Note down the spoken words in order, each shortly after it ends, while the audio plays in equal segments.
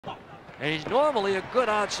And he's normally a good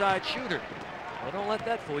outside shooter. Well, don't let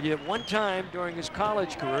that fool you. At one time during his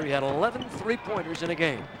college career, he had 11 three-pointers in a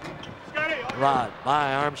game. Rod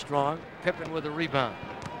by Armstrong. Pippen with a rebound.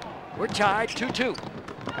 We're tied 2-2.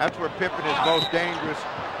 That's where Pippen is most dangerous.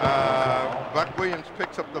 Buck Williams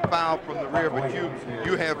picks up the foul from the rear, but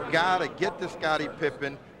you have got to get to Scottie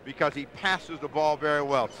Pippen because he passes the ball very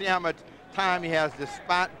well. See how much time he has to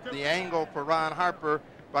spot the angle for Ron Harper.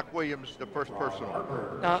 Buck Williams, the first personal.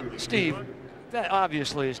 Now, Steve, that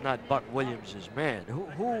obviously is not Buck Williams' man.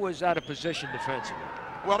 Who was out of position defensively?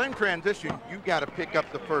 Well, in transition, you got to pick up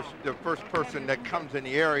the first person that comes in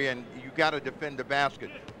the area, and you got to defend the basket.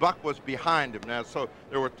 Buck was behind him now, so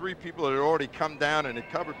there were 3 people that had already come down and had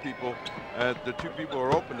covered people. The 2 people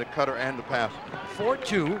were open, the cutter and the passer.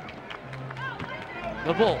 4-2,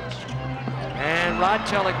 the Bulls. And Rod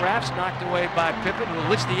telegraphs, knocked away by Pippen, who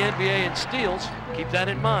leads the NBA in steals. Keep that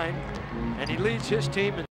in mind. And he leads his team in